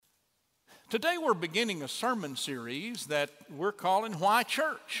Today we're beginning a sermon series that we're calling Why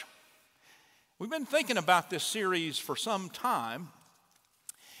Church? We've been thinking about this series for some time,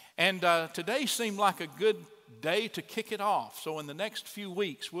 and today seemed like a good day to kick it off. So in the next few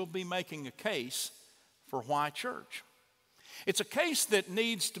weeks, we'll be making a case for why church. It's a case that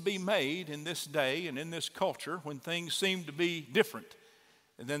needs to be made in this day and in this culture when things seem to be different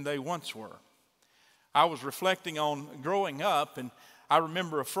than they once were. I was reflecting on growing up, and I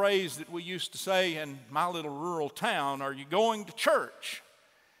remember a phrase that we used to say in my little rural town, "Are you going to church?"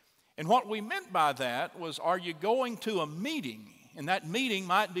 And what we meant by that was, are you going to a meeting? And that meeting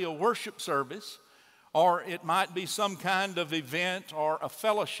might be a worship service, or it might be some kind of event or a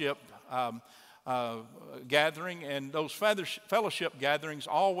fellowship gathering. And those fellowship gatherings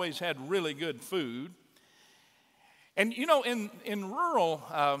always had really good food. And you know, in rural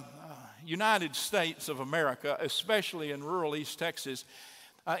United States of America, especially in rural East Texas,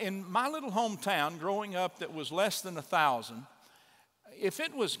 in my little hometown growing up that was less than 1,000, if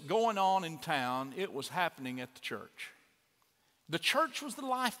it was going on in town, it was happening at the church. The church was the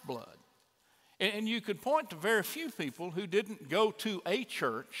lifeblood. And you could point to very few people who didn't go to a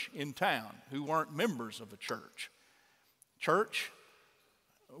church in town, who weren't members of a church. Church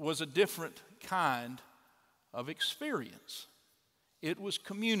was a different kind of experience. It was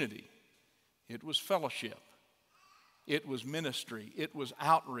community. It was fellowship. It was ministry. It was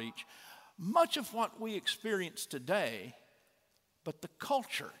outreach. Much of what we experience today, but the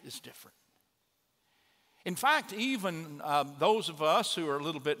culture is different. In fact, even those of us who are a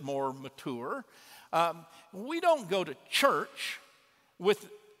little bit more mature, we don't go to church with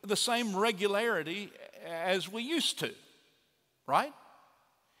the same regularity as we used to, right?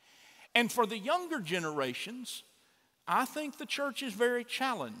 And for the younger generations, I think the church is very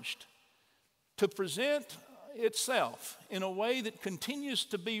challenged to present itself in a way that continues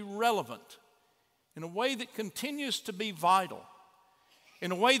to be relevant, in a way that continues to be vital,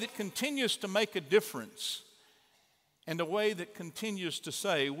 in a way that continues to make a difference, and a way that continues to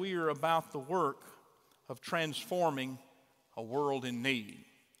say we are about the work of transforming a world in need.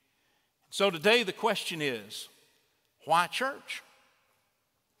 So today the question is, why church?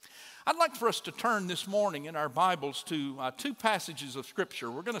 I'd like for us to turn this morning in our Bibles to two passages of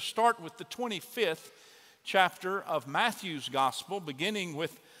Scripture. We're going to start with the 25th chapter of Matthew's Gospel, beginning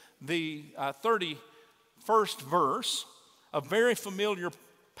with the 31st verse, a very familiar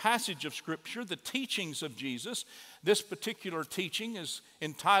passage of Scripture, the teachings of Jesus. This particular teaching is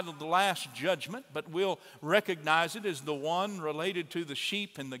entitled The Last Judgment, but we'll recognize it as the one related to the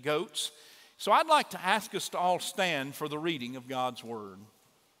sheep and the goats. So I'd like to ask us to all stand for the reading of God's Word.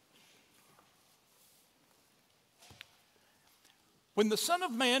 When the Son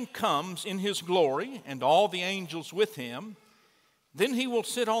of Man comes in his glory and all the angels with him, then he will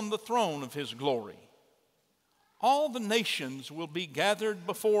sit on the throne of his glory. All the nations will be gathered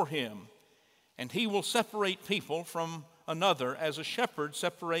before him, and he will separate people from another as a shepherd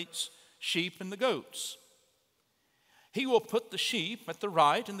separates sheep and the goats. He will put the sheep at the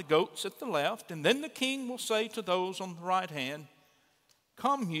right and the goats at the left, and then the king will say to those on the right hand,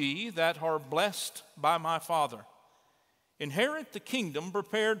 "Come ye that are blessed by my Father. Inherit the kingdom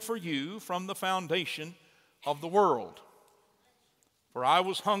prepared for you from the foundation of the world. For I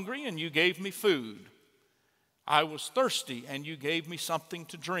was hungry, and you gave me food. I was thirsty, and you gave me something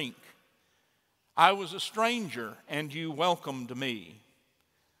to drink. I was a stranger, and you welcomed me.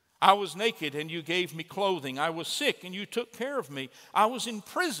 I was naked, and you gave me clothing. I was sick, and you took care of me. I was in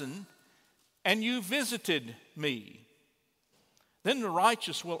prison, and you visited me." Then the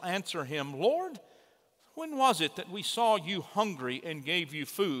righteous will answer him, "Lord, when was it that we saw you hungry and gave you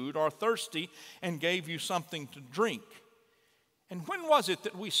food, or thirsty and gave you something to drink? And when was it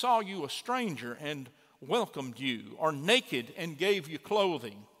that we saw you a stranger and welcomed you, or naked and gave you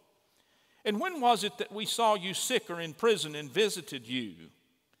clothing? And when was it that we saw you sick or in prison and visited you?"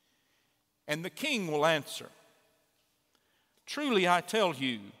 And the king will answer, "Truly I tell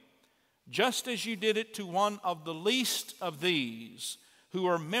you, just as you did it to one of the least of these who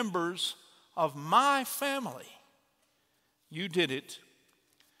are members of my family, you did it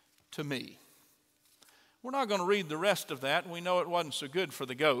to me." We're not going to read the rest of that. We know it wasn't so good for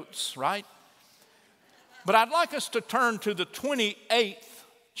the goats, right? But I'd like us to turn to the 28th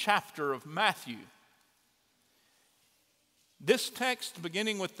chapter of Matthew. This text,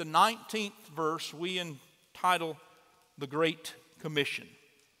 beginning with the 19th verse, we entitle The Great Commission.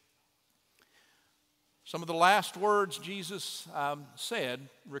 Some of the last words Jesus said,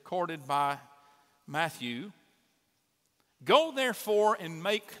 recorded by Matthew: "Go therefore and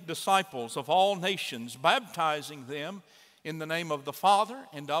make disciples of all nations, baptizing them in the name of the Father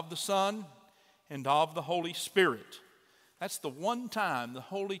and of the Son and of the Holy Spirit. That's the one time the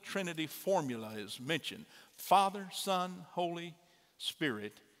Holy Trinity formula is mentioned. Father, Son, Holy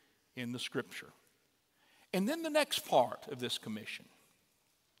Spirit in the Scripture. And then the next part of this commission.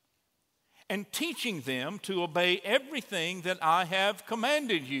 And teaching them to obey everything that I have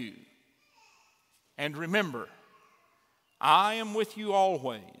commanded you. And remember, I am with you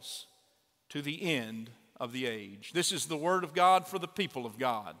always to the end of the age. This is the word of God for the people of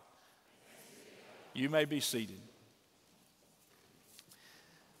God. You may be seated.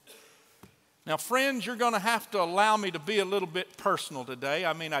 Now, friends, you're going to have to allow me to be a little bit personal today.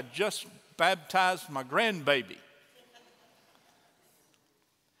 I just baptized my grandbaby.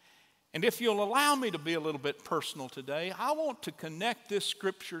 And if you'll allow me to be a little bit personal today, I want to connect this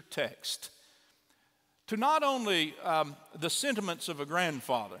scripture text to not only the sentiments of a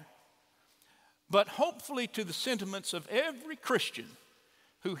grandfather, but hopefully to the sentiments of every Christian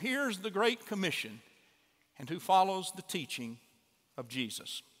who hears the Great Commission and who follows the teaching of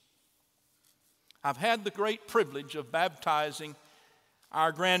Jesus. I've had the great privilege of baptizing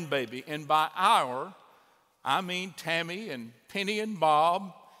our grandbaby, and by our, I mean Tammy and Penny and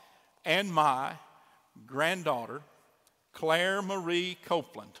Bob and my granddaughter, Claire Marie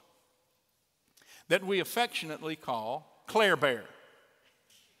Copeland, that we affectionately call Claire Bear.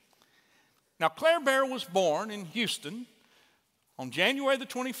 Now, Claire Bear was born in Houston on January the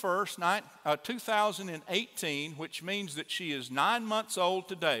 21st, 2018, which means that she is 9 months old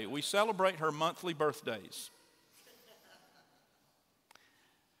today. We celebrate her monthly birthdays.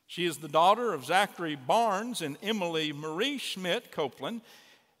 She is the daughter of Zachary Barnes and Emily Marie Schmidt Copeland,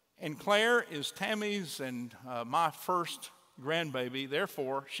 and Claire is Tammy's and my first grandbaby.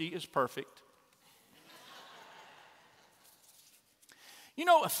 Therefore, she is perfect. You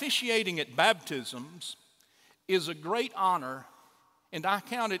know, officiating at baptisms is a great honor, and I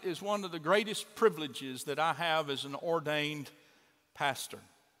count it as one of the greatest privileges that I have as an ordained pastor.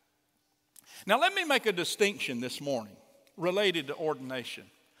 Now, let me make a distinction this morning related to ordination.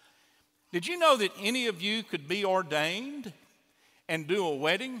 Did you know that any of you could be ordained and do a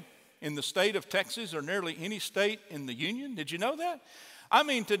wedding in the state of Texas or nearly any state in the Union? Did you know that?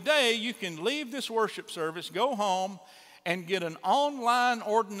 Today you can leave this worship service, go home, and get an online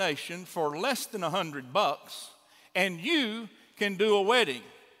ordination for less than $100, and you can do a wedding.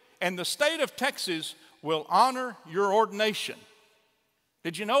 And the state of Texas will honor your ordination.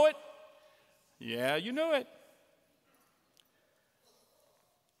 Did you know it? Yeah, you knew it.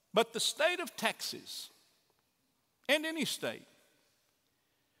 But the state of Texas, and any state,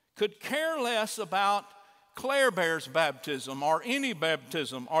 could care less about Claire Bear's baptism or any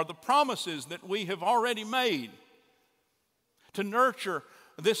baptism or the promises that we have already made to nurture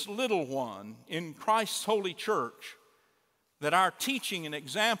this little one in Christ's holy church, that our teaching and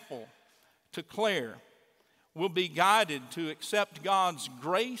example to Claire will be guided to accept God's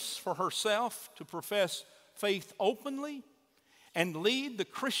grace for herself, to profess faith openly, and lead the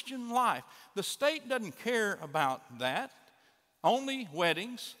Christian life. The state doesn't care about that. Only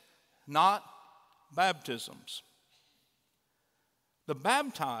weddings, not baptisms. The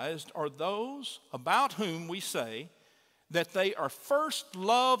baptized are those about whom we say that they are first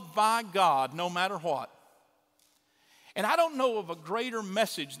loved by God no matter what. And I don't know of a greater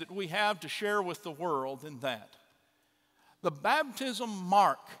message that we have to share with the world than that. The baptism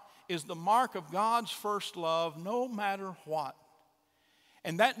mark is the mark of God's first love no matter what.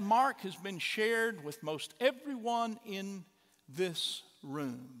 And that mark has been shared with most everyone in this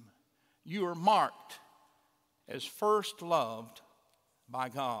room. You are marked as first loved by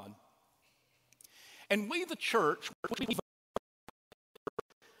God. And we, the church, believe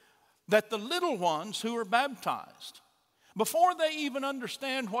that the little ones who are baptized, before they even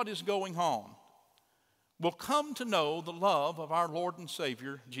understand what is going on, will come to know the love of our Lord and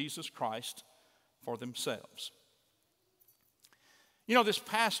Savior, Jesus Christ, for themselves. You know, this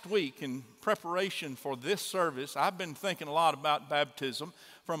past week in preparation for this service, I've been thinking a lot about baptism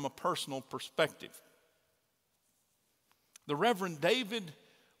from a personal perspective. The Reverend David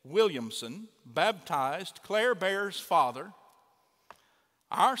Williamson baptized Claire Bear's father,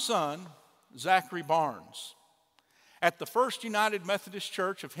 our son, Zachary Barnes. At the First United Methodist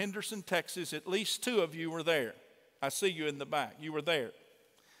Church of Henderson, Texas, at least 2 of you were there. I see you in the back. You were there.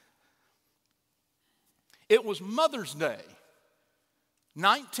 It was Mother's Day,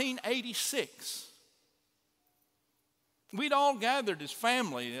 1986. We'd all gathered as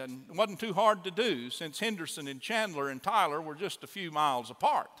family, and it wasn't too hard to do since Henderson and Chandler and Tyler were just a few miles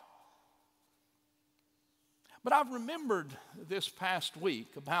apart. But I've remembered this past week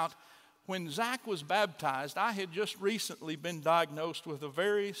about when Zach was baptized, I had just recently been diagnosed with a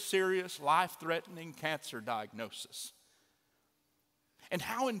very serious, life-threatening cancer diagnosis. And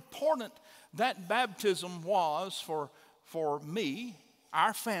how important that baptism was for me,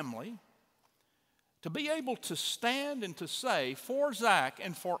 our family, to be able to stand and to say for Zach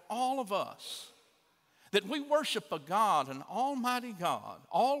and for all of us that we worship a God, an almighty God,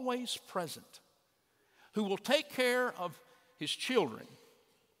 always present, who will take care of his children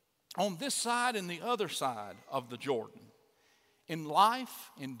on this side and the other side of the Jordan. In life,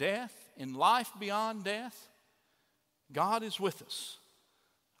 in death, in life beyond death, God is with us.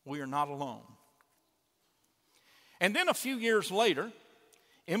 We are not alone. And then a few years later,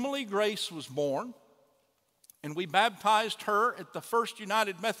 Emily Grace was born, and we baptized her at the First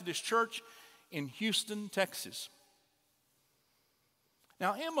United Methodist Church in Houston, Texas.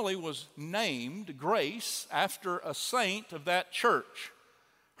 Now, Emily was named Grace after a saint of that church.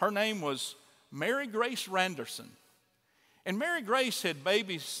 Her name was Mary Grace Randerson. And Mary Grace had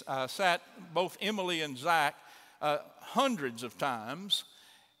babysat both Emily and Zach hundreds of times.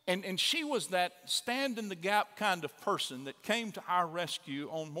 And she was that stand-in-the-gap kind of person that came to our rescue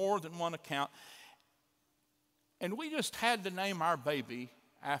on more than one account. And we just had to name our baby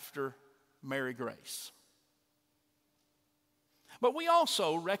after Mary Grace. But we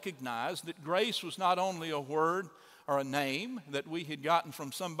also recognized that Grace was not only a word or a name that we had gotten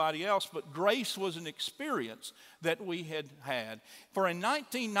from somebody else, but grace was an experience that we had had. For in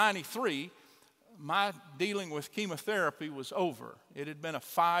 1993, my dealing with chemotherapy was over. It had been a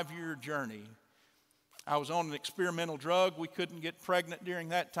 5-year journey. I was on an experimental drug. We couldn't get pregnant during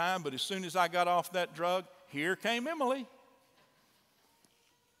that time, but as soon as I got off that drug, here came Emily.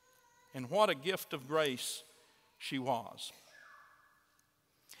 And what a gift of grace she was.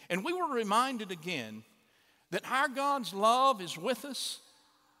 And we were reminded again that our God's love is with us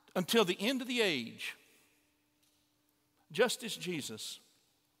until the end of the age, just as Jesus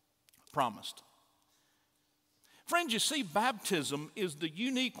promised. Friends, you see, baptism is the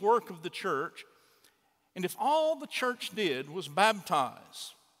unique work of the church, and if all the church did was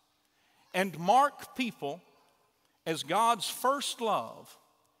baptize and mark people as God's first love,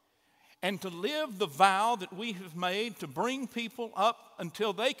 and to live the vow that we have made to bring people up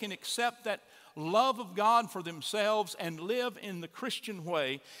until they can accept that love of God for themselves and live in the Christian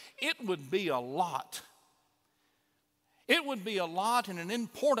way, it would be a lot. It would be a lot, and an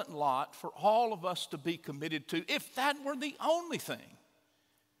important lot, for all of us to be committed to, if that were the only thing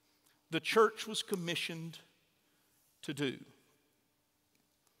the church was commissioned to do.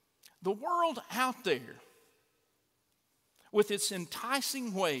 The world out there, with its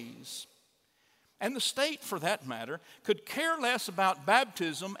enticing ways, and the state for that matter, could care less about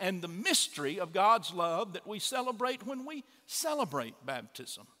baptism and the mystery of God's love that we celebrate when we celebrate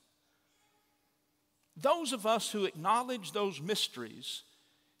baptism. Those of us who acknowledge those mysteries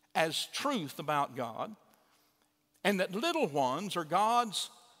as truth about God, and that little ones are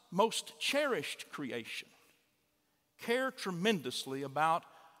God's most cherished creation, care tremendously about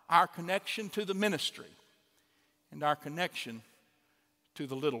our connection to the ministry and our connection to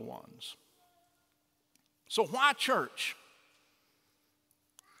the little ones. So why church?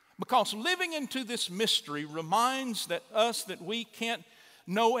 Because living into this mystery reminds us that we can't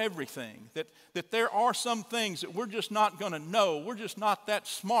know everything, that there are some things that we're just not going to know. We're just not that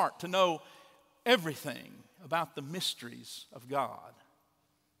smart to know everything about the mysteries of God.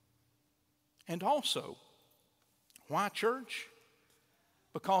 And also, why church?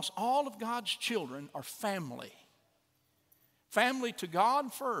 Because all of God's children are family. Family to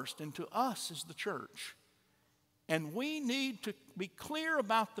God first and to us as the church. And we need to be clear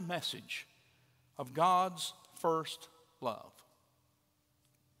about the message of God's first love.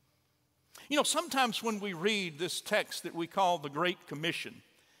 You know, sometimes when we read this text that we call the Great Commission,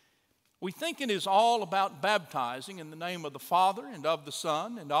 we think it is all about baptizing in the name of the Father and of the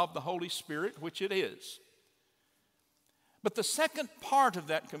Son and of the Holy Spirit, which it is. But the second part of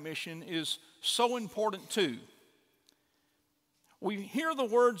that commission is so important too. We hear the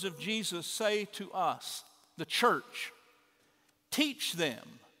words of Jesus say to us, the church, teach them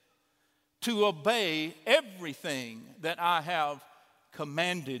to obey everything that I have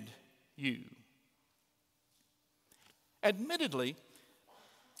commanded you. Admittedly,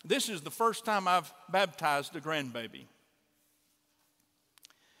 this is the first time I've baptized a grandbaby.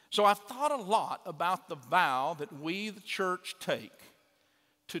 So I've thought a lot about the vow that we, the church, take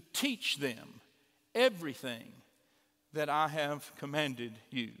to teach them everything that I have commanded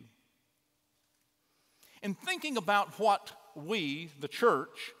you. In thinking about what we, the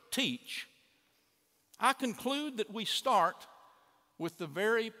church, teach, I conclude that we start with the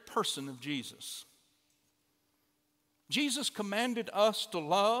very person of Jesus. Jesus commanded us to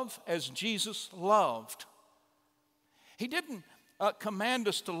love as Jesus loved. He didn't command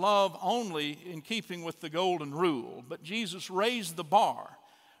us to love only in keeping with the golden rule, but Jesus raised the bar.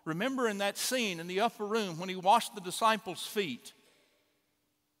 Remember in that scene in the upper room when he washed the disciples' feet,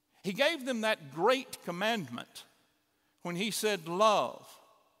 he gave them that great commandment when he said, "Love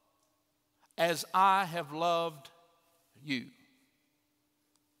as I have loved you."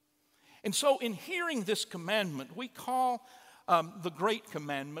 And so in hearing this commandment, we call the great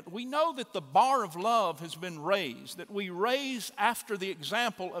commandment, we know that the bar of love has been raised, that we raise after the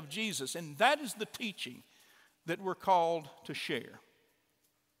example of Jesus, and that is the teaching that we're called to share.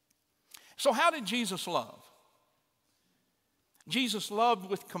 So how did Jesus love? Jesus loved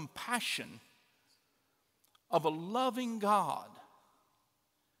with compassion of a loving God.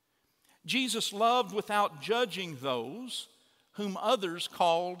 Jesus loved without judging those whom others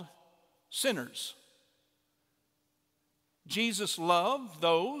called sinners. Jesus loved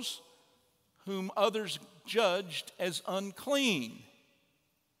those whom others judged as unclean.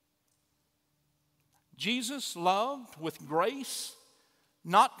 Jesus loved with grace,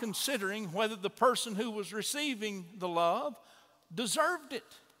 not considering whether the person who was receiving the love deserved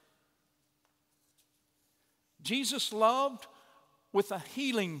it. Jesus loved with a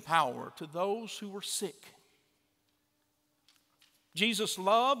healing power to those who were sick. Jesus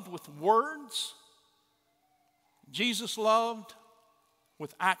loved with words. Jesus loved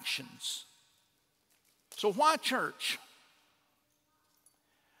with actions. So why church?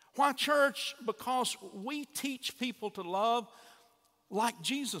 Why church? Because we teach people to love like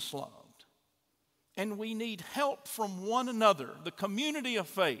Jesus loved. And we need help from one another, the community of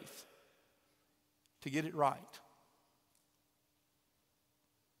faith, to get it right.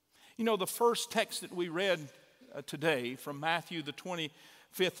 You know, the first text that we read today from Matthew, the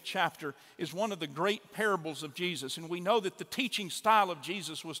 25th chapter, is one of the great parables of Jesus. And we know that the teaching style of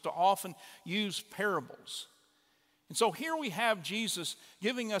Jesus was to often use parables. And so here we have Jesus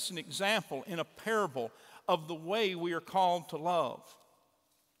giving us an example in a parable of the way we are called to love.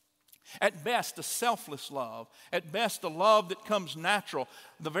 At best, a selfless love. At best, a love that comes natural.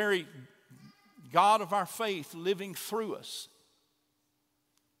 The very God of our faith living through us.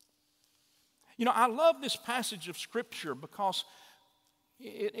 You know, I love this passage of Scripture because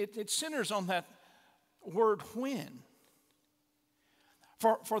it centers on that word when.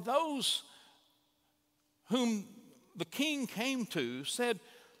 For those whom the king came to said,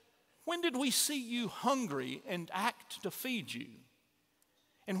 "When did we see you hungry and act to feed you?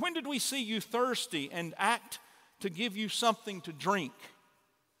 And when did we see you thirsty and act to give you something to drink?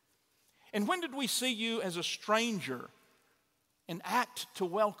 And when did we see you as a stranger and act to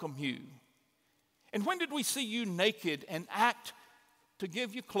welcome you? And when did we see you naked and act to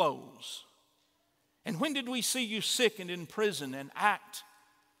give you clothes? And when did we see you sick and in prison and act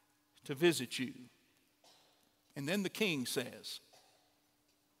to visit you?" And then the king says,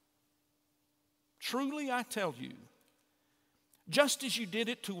 "Truly I tell you, just as you did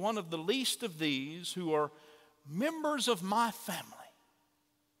it to one of the least of these who are members of my family,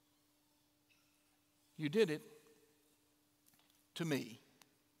 you did it to me."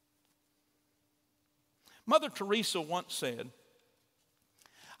 Mother Teresa once said,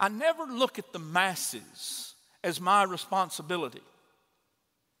 "I never look at the masses as my responsibility.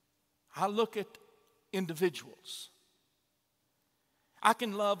 I look at individuals. I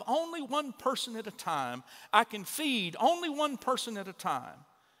can love only one person at a time. I can feed only one person at a time.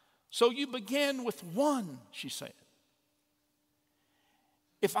 So you begin with one," she said.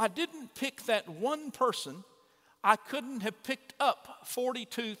 "If I didn't pick that one person, I couldn't have picked up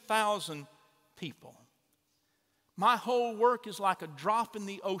 42,000 people. My whole work is like a drop in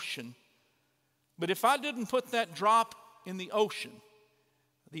the ocean. But if I didn't put that drop in the ocean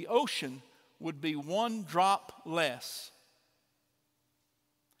would be one drop less."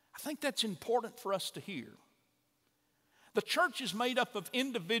 I think that's important for us to hear. The church is made up of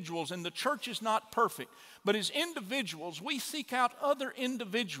individuals, and the church is not perfect. But as individuals, we seek out other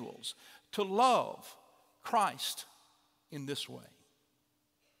individuals to love Christ in this way.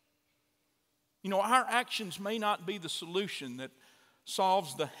 You know, our actions may not be the solution that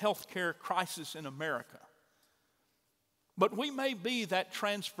solves the healthcare crisis in America. But we may be that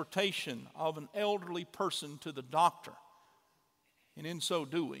transportation of an elderly person to the doctor. And in so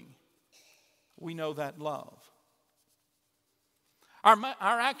doing, we know that love.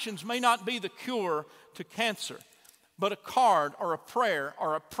 Our actions may not be the cure to cancer, but a card or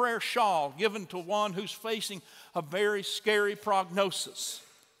a prayer shawl given to one who's facing a very scary prognosis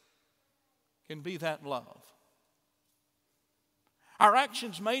can be that love. Our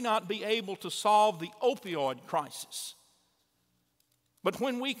actions may not be able to solve the opioid crisis, but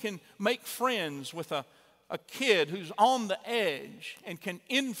when we can make friends with a kid who's on the edge and can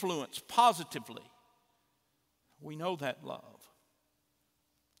influence positively, we know that love.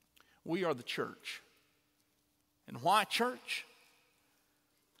 We are the church. And why church?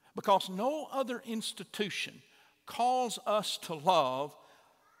 Because no other institution calls us to love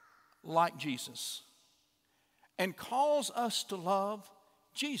like Jesus, and calls us to love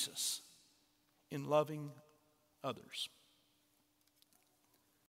Jesus in loving others.